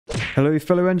Hello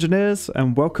fellow engineers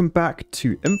and welcome back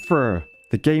to Infra,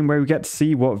 the game where we get to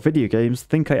see what video games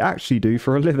think I actually do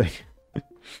for a living.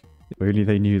 If only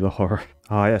they knew the horror.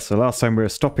 Ah yeah, so last time we were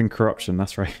stopping corruption,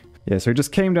 that's right. Yeah, so we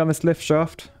just came down this lift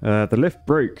shaft. The lift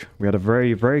broke. We had a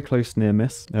very close near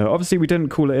miss. Obviously we didn't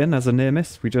call it in as a near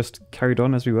miss, we just carried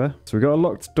on as we were. So we got a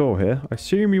locked door here. I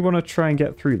assume you want to try and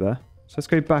get through there. So let's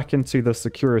go back into the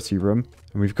security room.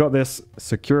 And we've got this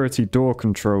security door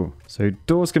control. So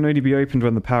doors can only be opened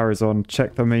when the power is on.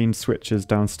 Check the main switches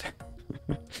downstairs.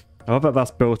 I love that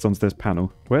that's built onto this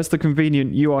panel. Where's the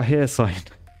convenient "you are here" sign?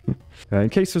 In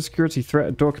case of security threat,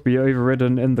 a door could be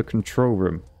overridden in the control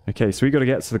room. Okay, so we got to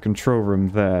get to the control room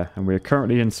there. And we're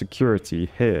currently in security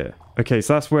here. Okay,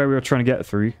 so that's where we were trying to get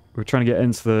through. We're trying to get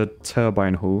into the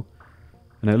turbine hall.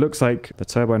 And it looks like the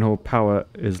turbine hall power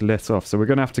is lit off. So we're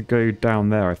going to have to go down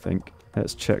there, I think.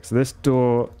 Let's check. So this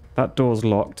door, that door's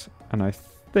locked. And I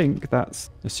think that's,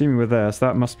 assuming we're there, so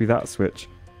that must be that switch.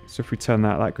 So if we turn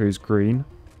that, that goes green.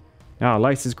 Ah,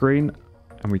 light is green.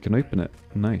 And we can open it.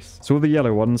 Nice. So all the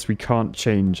yellow ones we can't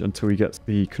change until we get to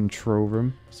the control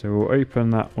room. So we'll open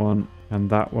that one and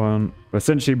that one. But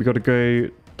essentially, we got to go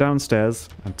downstairs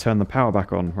and turn the power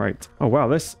back on. Right. Oh, wow.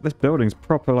 This building's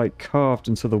proper, like, carved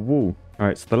into the wall.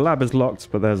 Alright, so the lab is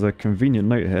locked, but there's a convenient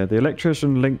note here. The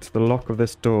electrician linked the lock of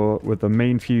this door with the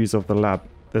main fuse of the lab.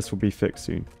 This will be fixed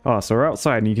soon. Ah, so we're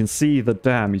outside and you can see the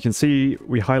dam. You can see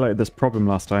we highlighted this problem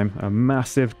last time. A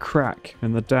massive crack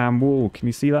in the dam wall. Can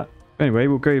you see that? Anyway,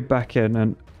 we'll go back in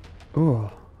and...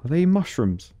 Oh, are they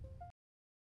mushrooms?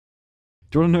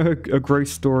 Do you want to know a gross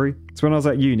story? So when I was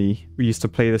at uni, we used to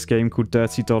play this game called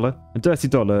Dirty Dollar. And Dirty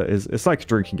Dollar it's like a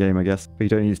drinking game, I guess, but you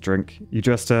don't need to drink. You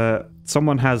just,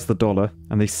 someone has the dollar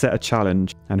and they set a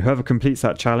challenge. And whoever completes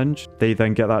that challenge, they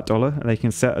then get that dollar and they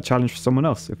can set a challenge for someone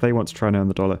else if they want to try and earn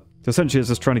the dollar. So essentially it's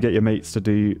just trying to get your mates to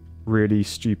do really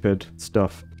stupid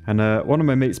stuff. And one of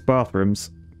my mates'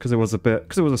 bathrooms, because it was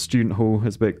a student hall,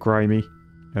 it's a bit grimy,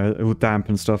 all damp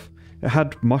and stuff. It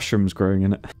had mushrooms growing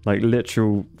in it, like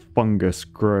literal fungus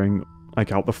growing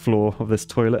like out the floor of this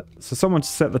toilet. So someone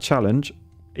set the challenge,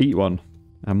 eat one.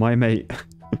 And my mate,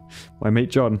 my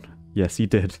mate John, yes he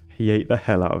did. He ate the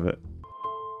hell out of it.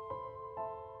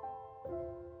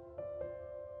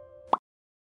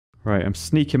 Right, I'm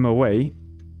sneaking my way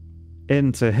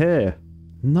into here.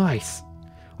 Nice.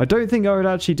 I don't think I would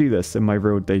actually do this in my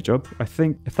real day job. I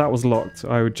think if that was locked,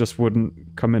 I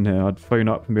wouldn't come in here. I'd phone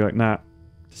up and be like, nah,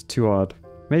 it's too hard.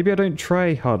 Maybe I don't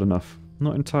try hard enough.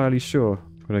 Not entirely sure.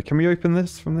 Can we open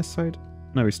this from this side?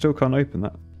 No, we still can't open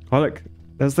that. Oh, look.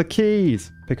 There's the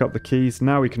keys. Pick up the keys.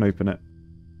 Now we can open it.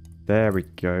 There we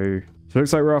go. So it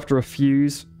looks like we're after a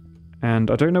fuse. And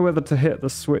I don't know whether to hit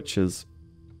the switches.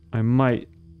 I might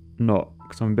not,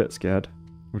 because I'm a bit scared.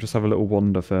 We'll just have a little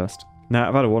wander first. Nah,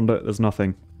 I've had a wander. There's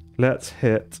nothing. Let's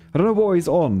hit... I don't know what is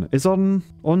on.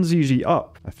 On's usually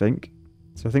up, I think.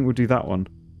 So I think we'll do that one.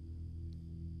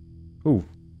 Ooh.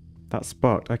 That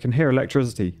sparked. I can hear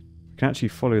electricity. I can actually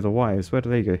follow the wires. Where do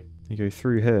they go? They go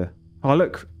through here. Oh,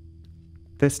 look.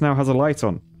 This now has a light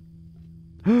on.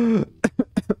 I'm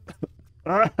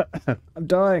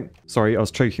dying. Sorry, I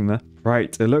was choking there.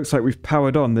 Right, it looks like we've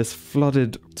powered on this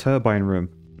flooded turbine room.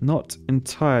 Not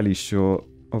entirely sure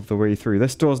of the way through.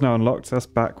 This door's now unlocked. That's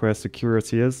back where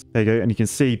security is. There you go. And you can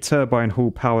see turbine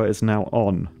hall power is now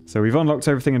on. So we've unlocked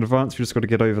everything in advance. We just got to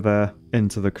get over there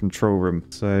into the control room.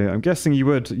 So I'm guessing you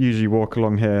would usually walk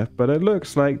along here, but it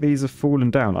looks like these have fallen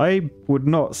down. I would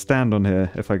not stand on here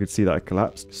if I could see that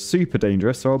collapse. Super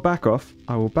dangerous. So I'll back off.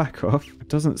 I will back off. It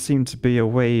doesn't seem to be a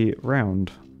way round.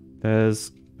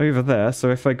 There's over there.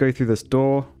 So if I go through this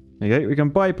door, there you go. We can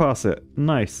bypass it.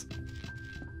 Nice.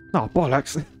 Oh,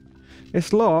 bollocks.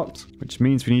 It's locked, which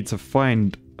means we need to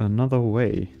find another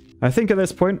way. I think at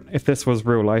this point, if this was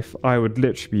real life, I would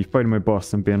literally be phoning my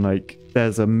boss and being like,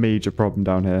 there's a major problem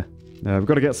down here. We've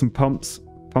got to get some pumps,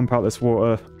 pump out this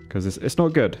water, because it's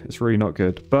not good. It's really not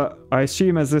good. But I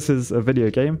assume as this is a video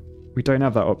game, we don't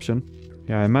have that option.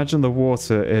 Yeah, I imagine the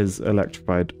water is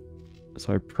electrified.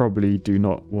 So I probably do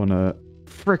not want to...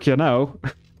 Frickin' hell.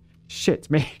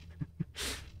 Shit me.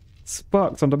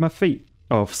 Sparks under my feet.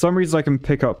 Oh, for some reason I can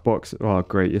pick up boxes. Oh,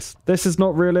 great. This is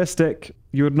not realistic.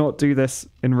 You would not do this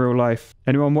in real life.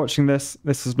 Anyone watching this,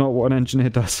 this is not what an engineer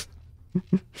does.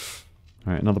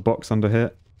 Alright, another box under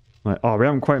here. Right, oh, we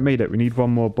haven't quite made it. We need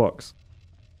one more box.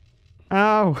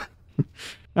 Ow! Oh,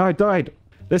 I died.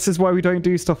 This is why we don't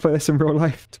do stuff like this in real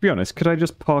life. To be honest, could I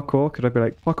just parkour? Could I be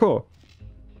like, parkour?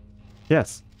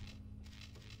 Yes.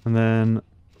 And then...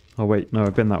 Oh, wait. No,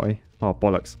 I've been that way. Oh,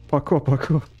 bollocks. Parkour,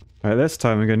 parkour. Alright, this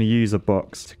time I'm going to use a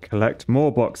box to collect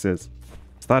more boxes.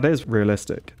 So that is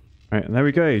realistic. Alright, and there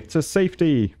we go. To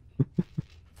safety.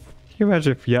 you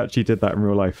imagine if you actually did that in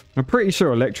real life? I'm pretty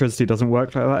sure electricity doesn't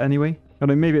work like that anyway. I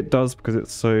mean, maybe it does because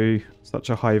it's such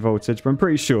a high voltage, but I'm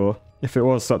pretty sure if it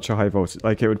was such a high voltage,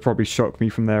 like, it would probably shock me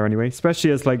from there anyway,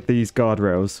 especially as, like, these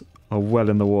guardrails are well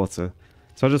in the water.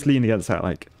 So I just lean against that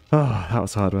like, oh, that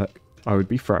was hard work. I would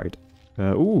be fried.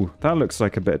 Ooh, that looks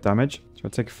like a bit of damage. Should I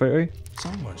take a photo?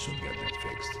 Someone should get that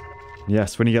fixed.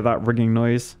 Yes, when you get that ringing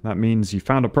noise, that means you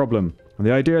found a problem. And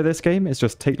the idea of this game is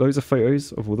just take loads of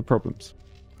photos of all the problems.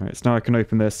 Alright, so now I can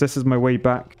open this. This is my way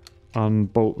back.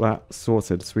 Unbolt that.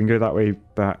 Sorted. So we can go that way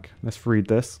back. Let's read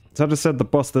this. So I just said the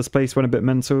boss of this place went a bit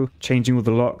mental, changing all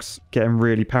the locks, getting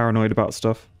really paranoid about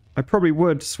stuff. I probably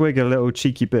would swig a little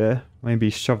cheeky beer.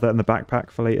 Maybe shove that in the backpack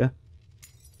for later.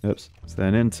 Oops. So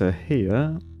then into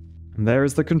here. And there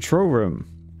is the control room.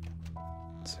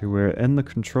 So we're in the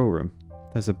control room.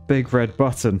 There's a big red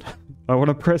button. I want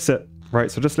to press it. Right,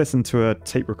 so just listened to a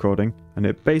tape recording. And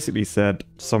it basically said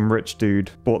some rich dude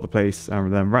bought the place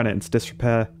and then ran it into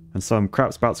disrepair. And some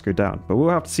crap's about to go down. But we'll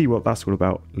have to see what that's all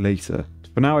about later.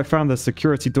 For now, I found the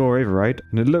security door override.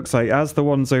 And it looks like as the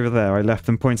ones over there, I left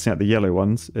them pointing at the yellow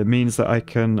ones. It means that I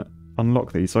can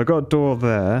unlock these. So I got a door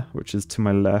there, which is to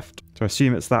my left. So I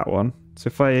assume it's that one. So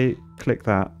if I click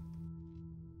that.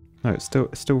 No, it's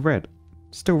still red.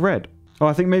 Still red. Oh,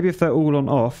 I think maybe if they're all on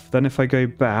off, then if I go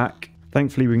back.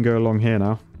 Thankfully, we can go along here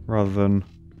now, rather than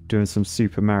doing some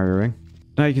Super Marioing.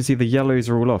 Now you can see the yellows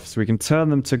are all off, so we can turn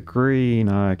them to green.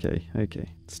 Okay.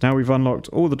 So now we've unlocked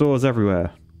all the doors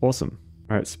everywhere. Awesome.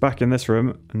 Alright, so back in this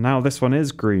room, and now this one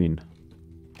is green.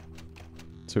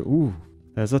 So, ooh,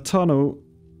 there's a tunnel.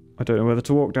 I don't know whether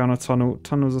to walk down a tunnel.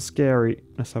 Tunnels are scary.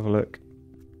 Let's have a look.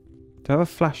 Do I have a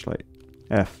flashlight?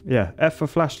 F. Yeah, F for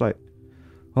flashlight.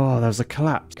 Oh, there's a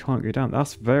collapse. Can't go down.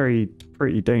 That's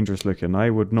pretty dangerous looking. I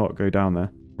would not go down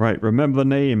there. Right, remember the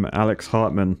name, Alex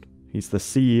Hartman. He's the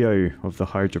CEO of the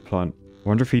Hydro plant. I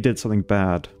wonder if he did something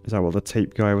bad. Is that what the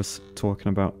tape guy was talking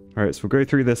about? Alright, so we'll go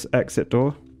through this exit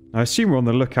door. I assume we're on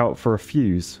the lookout for a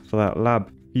fuse, for that lab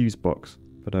fuse box.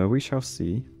 But we shall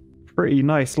see. Pretty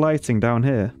nice lighting down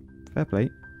here. Fair play.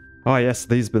 Ah yes,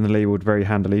 these have been labelled very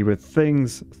handily with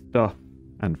things, stuff,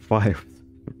 and files.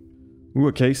 Ooh,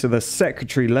 okay, so the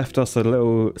secretary left us a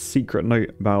little secret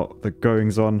note about the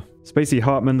goings on. So basically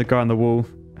Hartman, the guy on the wall,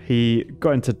 he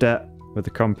got into debt with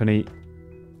the company.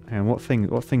 And what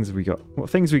things have we got? What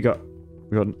things we got?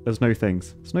 There's no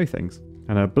things. There's no things.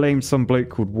 And I blamed some bloke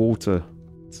called Walter.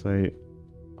 So I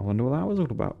wonder what that was all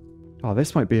about. Oh,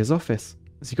 this might be his office.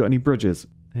 Has he got any bridges?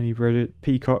 Any bridges?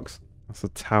 Peacocks? That's a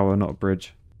tower, not a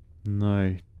bridge.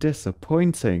 No.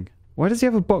 Disappointing. Why does he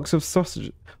have a box of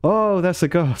sausages? Oh, they're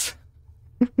cigars.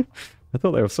 I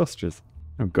thought they were sausages.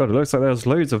 Oh god, it looks like there's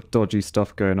loads of dodgy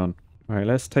stuff going on. Alright,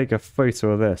 let's take a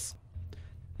photo of this.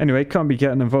 Anyway, can't be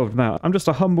getting involved in that. I'm just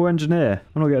a humble engineer.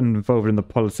 I'm not getting involved in the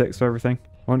politics of everything.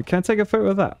 Can I take a photo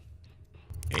of that?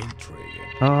 Intriguing.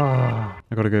 Ah,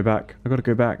 I gotta go back. I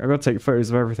gotta take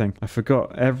photos of everything. I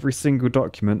forgot every single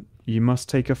document you must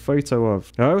take a photo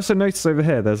of. I also noticed over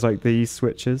here there's like these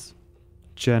switches.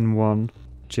 Gen 1,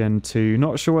 Gen 2.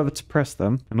 Not sure whether to press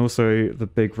them. And also the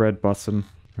big red button.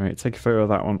 Right, take a photo of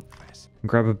that one. And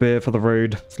grab a beer for the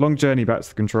road. It's a long journey back to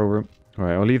the control room.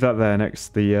 Alright, I'll leave that there next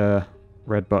to the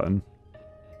red button.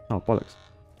 Oh, bollocks.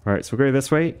 Alright, so we'll go this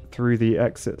way through the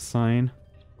exit sign.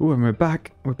 Ooh, and we're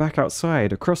back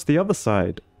outside, across the other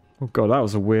side. Oh god, that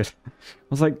was a weird... I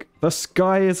was like, the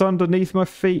sky is underneath my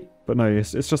feet. But no,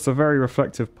 it's just a very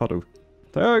reflective puddle.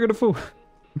 Oh, I'm gonna fall.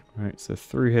 Right, so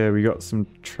through here we got some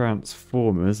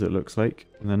transformers, it looks like.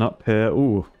 And then up here,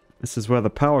 ooh, this is where the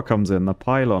power comes in, the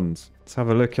pylons. Let's have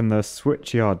a look in the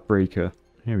switchyard breaker.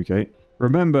 Here we go.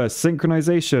 Remember,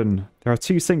 synchronization. There are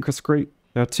two synchroscopes.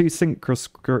 There are two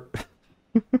synchroscopes.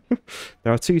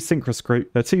 There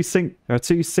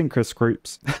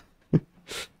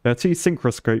are two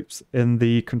synchroscopes in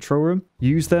the control room.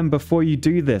 Use them before you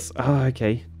do this. Ah,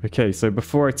 okay. Okay, so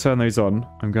before I turn those on,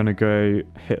 I'm gonna go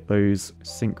hit those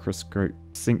synchroscopes.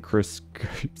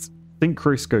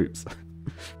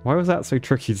 Why was that so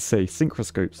tricky to say?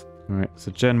 Synchroscopes. Alright,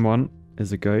 so Gen 1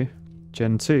 is a go.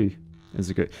 Gen 2 is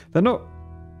a go. They're not...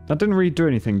 That didn't really do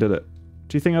anything, did it?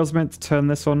 Do you think I was meant to turn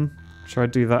this on? Should I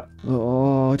do that?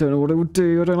 Oh, I don't know what it would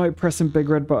do. I don't like pressing big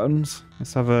red buttons.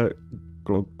 Let's have a...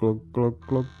 Glug, glug, glug,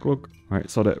 glug, glug. Alright,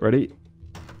 sod it. Ready?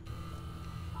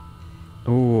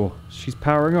 Oh, she's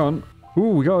powering on. Ooh,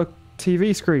 we got a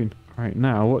TV screen. Alright,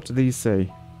 now, what do these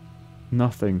say?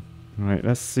 Nothing. Alright,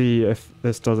 let's see if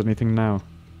this does anything now.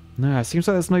 No, it seems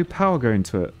like there's no power going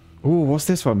to it. Oh, what's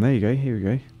this one? There you go. Here we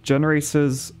go.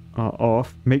 Generators are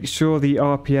off. Make sure the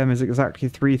RPM is exactly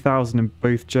 3000 in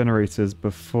both generators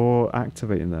before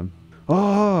activating them.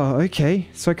 Oh, okay.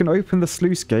 So I can open the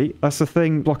sluice gate. That's the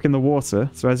thing blocking the water.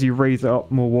 So as you raise it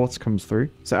up, more water comes through.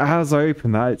 So as I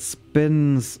open that, it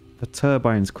spins the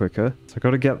turbines quicker. So I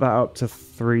got to get that up to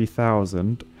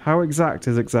 3,000. How exact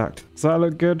is exact? Does that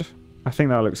look good? I think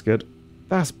that looks good.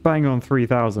 That's bang on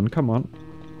 3,000. Come on.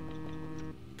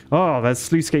 Oh, there's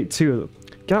sluice gate 2.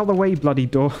 Get out of the way, bloody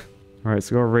door. All right,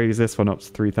 so got to raise this one up to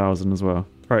 3,000 as well.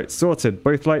 All right, sorted.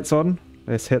 Both lights on.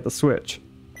 Let's hit the switch.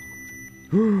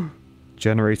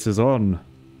 Generators on.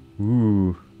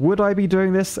 Ooh. Would I be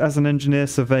doing this as an engineer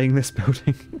surveying this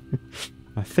building?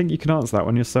 I think you can answer that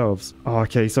one yourselves. Oh,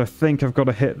 okay, so I think I've got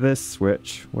to hit this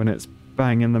switch when it's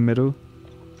bang in the middle.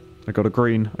 I got a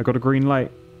green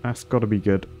light. That's got to be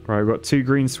good. Right, I've got 2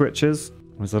 green switches.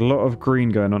 There's a lot of green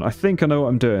going on. I think I know what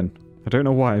I'm doing. I don't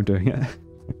know why I'm doing it.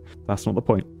 That's not the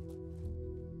point.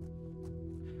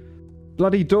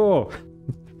 Bloody door!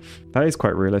 That is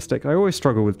quite realistic. I always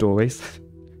struggle with doorways.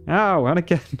 Ow, and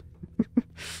again.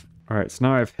 Alright, so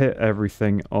now I've hit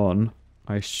everything on.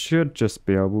 I should just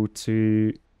be able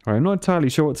to... Alright, I'm not entirely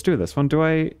sure what to do with this one. Do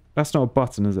I... That's not a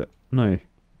button, is it? No.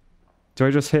 Do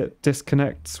I just hit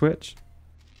disconnect switch?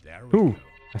 Ooh,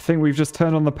 I think we've just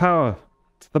turned on the power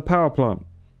to the power plant.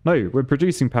 No, we're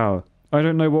producing power. I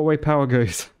don't know what way power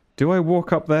goes. Do I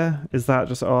walk up there? Is that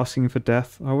just asking for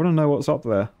death? I want to know what's up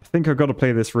there. I think I've got to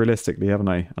play this realistically, haven't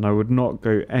I? And I would not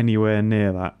go anywhere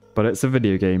near that. But it's a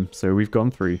video game, so we've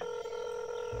gone through.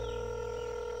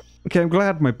 Okay, I'm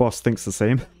glad my boss thinks the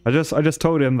same. I just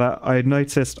told him that I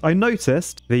noticed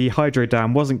the hydro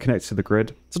dam wasn't connected to the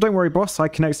grid. So don't worry, boss, I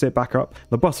connected it back up.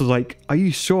 The boss was like, are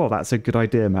you sure that's a good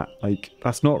idea, Matt? Like,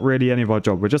 that's not really any of our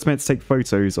job. We're just meant to take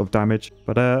photos of damage.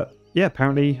 But yeah,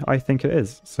 apparently I think it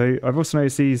is. So I've also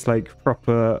noticed these like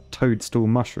proper toadstool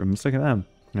mushrooms. Look at them.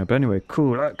 Yeah, but anyway,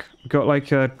 cool, look. We've got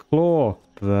like a claw.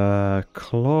 The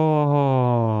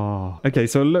claw. Okay,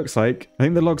 so it looks like, I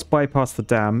think the logs bypass the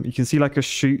dam. You can see like a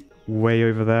chute way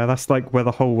over there. That's like where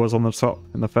the hole was on the top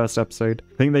in the first episode.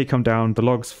 I think they come down, the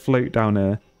logs float down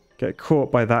here, get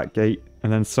caught by that gate,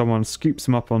 and then someone scoops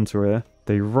them up onto here.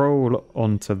 They roll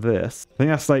onto this. I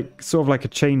think that's like sort of like a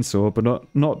chainsaw, but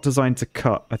not designed to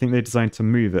cut. I think they're designed to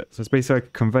move it. So it's basically like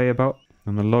a conveyor belt,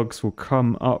 and the logs will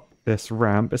come up this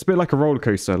ramp. It's a bit like a roller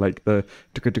coaster, like the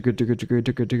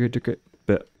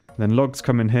bit. Then logs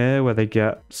come in here where they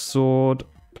get sawed,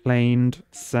 planed,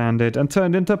 sanded, and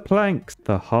turned into planks.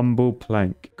 The humble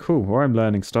plank. Cool. Well, I'm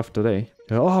learning stuff today.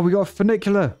 Oh, we got a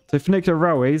funicular. So funicular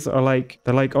railways are like,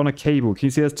 they're like on a cable. Can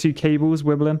you see there's 2 cables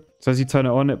wibbling? So as you turn it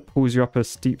on, it pulls you up a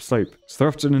steep slope. So they're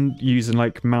often used in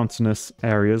like mountainous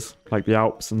areas, like the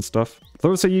Alps and stuff.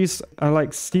 They're also used at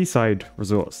like seaside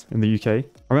resorts in the UK.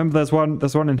 I remember there's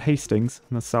one in Hastings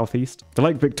in the southeast. They're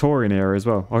like Victorian era as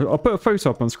well. I'll put a photo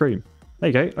up on screen. There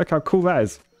you go. Look how cool that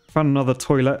is. Found another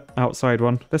toilet, outside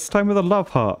one. This time with a love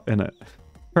heart in it.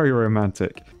 Very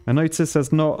romantic. I noticed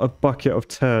there's not a bucket of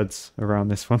turds around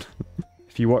this one.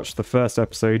 If you watched the first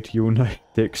episode, you will know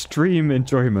the extreme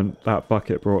enjoyment that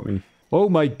bucket brought me. Oh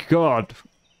my god.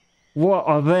 What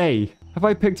are they? Have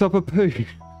I picked up a poo?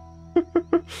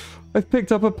 I've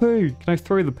picked up a poo. Can I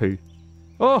throw the poo?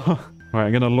 Oh! Right,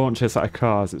 I'm going to launch this at a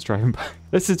car as it's driving by.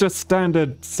 This is just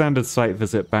standard site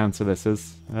visit banter, this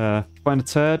is. Find a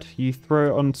turd, you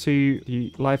throw it onto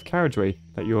the live carriageway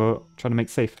that you're trying to make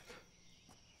safe.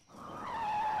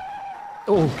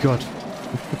 Oh, God.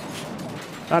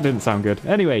 That didn't sound good.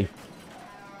 Anyway.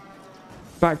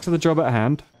 Back to the job at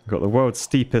hand. Got the world's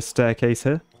steepest staircase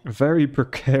here. A very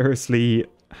precariously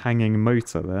hanging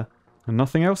motor there. And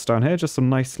nothing else down here, just some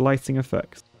nice lighting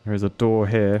effects. There is a door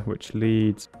here which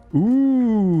leads...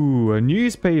 Ooh, a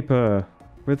newspaper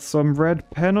with some red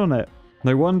pen on it.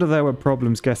 No wonder there were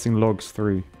problems getting logs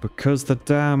through. Because the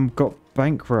dam got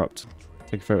bankrupt.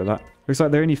 Take a photo of that. Looks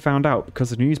like they only found out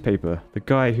because of the newspaper. The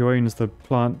guy who owns the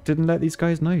plant didn't let these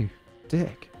guys know.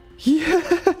 Dick.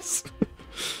 Yes!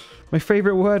 My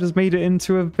favourite word has made it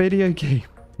into a video game.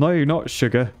 No, not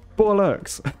sugar.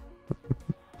 Bollocks.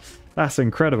 That's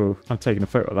incredible. I'm taking a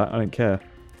photo of that. I don't care.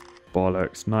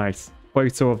 Bollocks. Nice.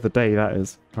 Photo of the day, that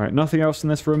is. Alright, nothing else in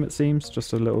this room, it seems.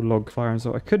 Just a little log fire and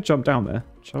so I could jump down there.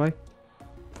 Shall I?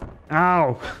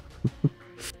 Ow!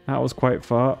 That was quite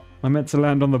far. I meant to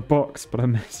land on the box, but I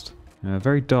missed.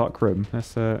 Very dark room.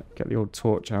 Let's get the old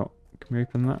torch out. Can we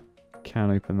open that?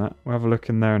 Can open that. We'll have a look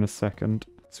in there in a second.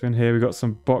 So in here we've got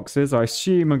some boxes. I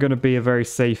assume I'm going to be a very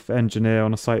safe engineer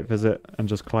on a site visit and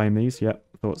just climb these. Yep,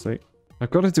 thought so. I've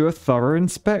got to do a thorough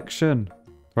inspection.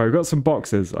 Right, we've got some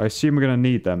boxes. I assume we're going to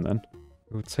need them then.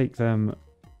 We'll take them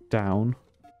down.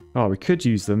 Oh, we could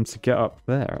use them to get up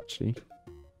there, actually.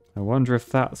 I wonder if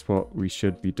that's what we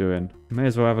should be doing. May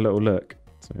as well have a little look.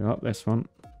 So up this one.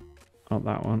 Up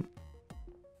that one.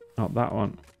 Not that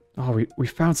one. Oh, we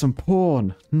found some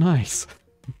porn. Nice.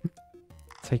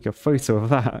 Take a photo of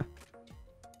that.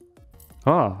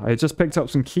 Ah, I just picked up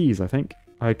some keys, I think.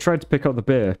 I tried to pick up the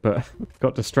beer, but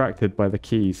got distracted by the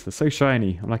keys. They're so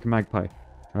shiny. I'm like a magpie.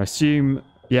 I assume...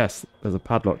 Yes, there's a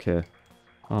padlock here.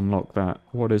 Unlock that.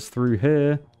 What is through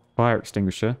here? Fire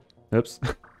extinguisher. Oops.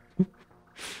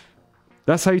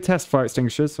 That's how you test fire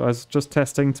extinguishers. I was just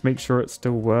testing to make sure it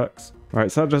still works.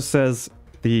 Right, so that just says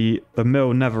the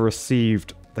mill never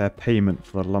received their payment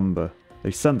for the lumber.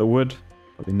 They sent the wood,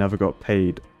 but they never got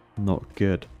paid. Not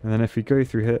good. And then if we go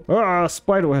through here... Ah,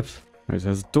 spiderwebs! Right, so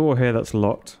there's a door here that's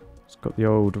locked. It's got the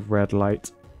old red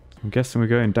light. I'm guessing we're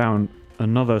going down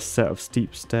another set of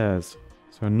steep stairs.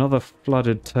 So another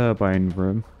flooded turbine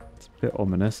room. It's a bit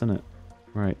ominous, isn't it?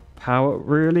 Right. Power,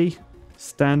 really?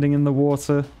 Standing in the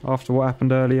water after what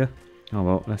happened earlier? Oh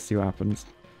well, let's see what happens.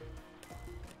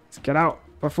 Let's get out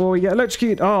before we get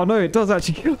electrocuted. Oh no, it does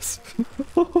actually kill us.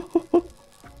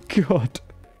 God.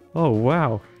 Oh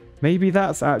wow. Maybe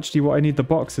that's actually what I need the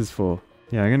boxes for.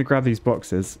 Yeah, I'm going to grab these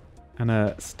boxes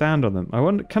and stand on them. I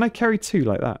wonder, can I carry two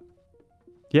like that?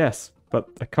 Yes, but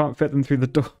I can't fit them through the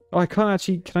door. Oh, I can't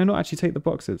actually, can I not actually take the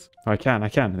boxes? Oh, I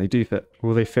can. They do fit.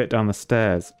 Will they fit down the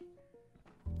stairs?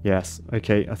 Yes.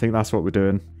 Okay, I think that's what we're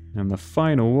doing. And the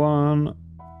final one...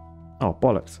 Oh,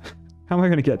 bollocks. How am I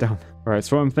going to get down? Alright,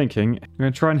 so what I'm thinking, I'm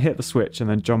going to try and hit the switch and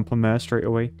then jump on there straight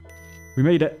away. We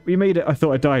made it. We made it. I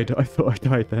thought I died. I thought I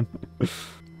died then.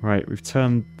 Right, we've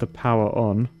turned the power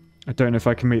on. I don't know if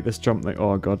I can make this jump.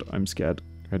 Oh god, I'm scared.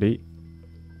 Ready?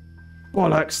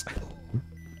 Bollocks!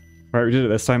 Right, we did it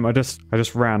this time. I just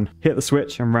ran. Hit the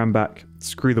switch and ran back.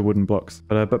 Screw the wooden blocks.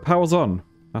 But power's on.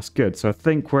 That's good. So I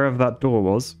think wherever that door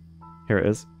was... Here it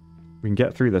is. We can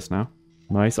get through this now.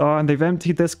 Nice. Oh, and they've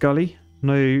emptied this gully.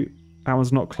 No, that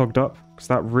one's not clogged up. Because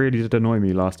that really did annoy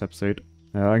me last episode.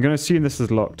 I'm going to assume this is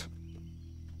locked.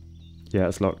 Yeah,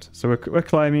 it's locked. So we're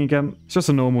climbing again. It's just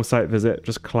a normal site visit.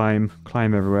 Just climb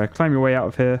everywhere. Climb your way out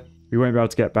of here. We won't be able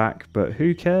to get back, but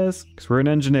who cares? Because we're an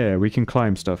engineer. We can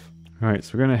climb stuff. Alright,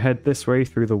 so we're going to head this way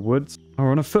through the woods. Oh,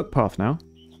 we're on a footpath now.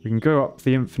 We can go up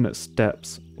the infinite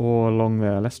steps or along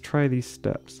there. Let's try these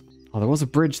steps. Oh, there was a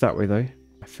bridge that way, though.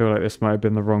 I feel like this might have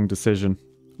been the wrong decision.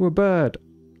 Oh, a bird.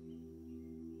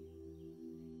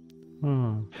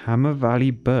 Oh, Hammer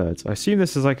Valley Birds. I assume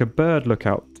this is like a bird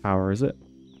lookout tower, is it?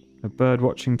 A bird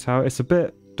watching tower. It's a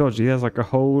bit dodgy. There's like a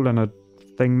hole and a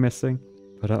thing missing.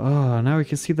 But oh, now we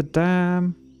can see the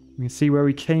dam. We can see where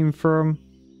we came from.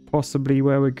 Possibly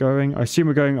where we're going. I assume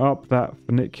we're going up that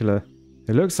funicular.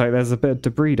 It looks like there's a bit of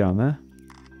debris down there.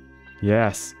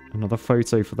 Yes, another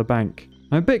photo for the bank.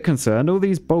 I'm a bit concerned. All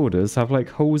these boulders have like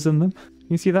holes in them.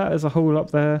 You see that? There's a hole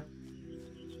up there.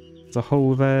 There's a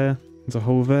hole there. There's a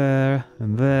hole there.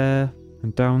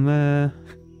 And down there.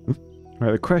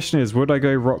 Right, the question is, would I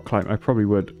go rock climb? I probably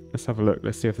would. Let's have a look.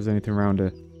 Let's see if there's anything around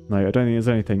here. No, I don't think there's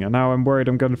anything. And now I'm worried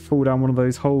I'm going to fall down one of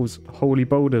those holes. Holy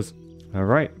boulders.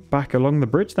 Alright, back along the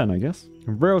bridge then, I guess.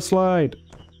 Real slide.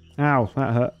 Ow,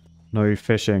 that hurt. No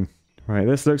fishing. Right,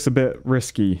 this looks a bit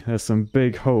risky. There's some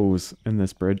big holes in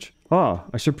this bridge. Ah,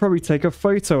 I should probably take a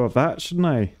photo of that, shouldn't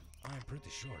I? I'm pretty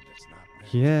sure that's not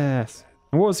meant. Yes.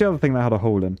 And what was the other thing that had a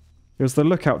hole in? It was the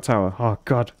lookout tower. Oh,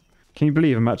 God. Can you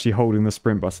believe I'm actually holding the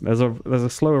sprint button? There's a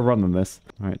slower run than this.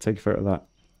 Alright, take a photo of that.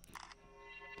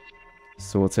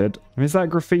 Sorted. Is that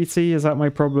graffiti? Is that my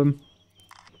problem?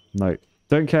 No.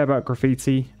 Don't care about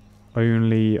graffiti.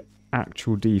 Only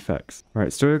actual defects.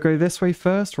 Right, so do I go this way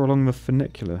first or along the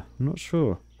funicular? I'm not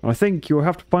sure. I think you'll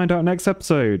have to find out next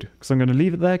episode, because I'm going to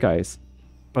leave it there, guys.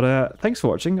 But thanks for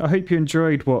watching. I hope you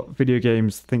enjoyed what video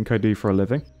games think I do for a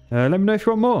living. Let me know if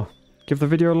you want more. Give the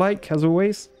video a like, as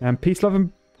always. And peace, love,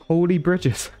 and holy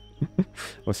bridges.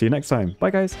 We'll see you next time.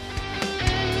 Bye, guys.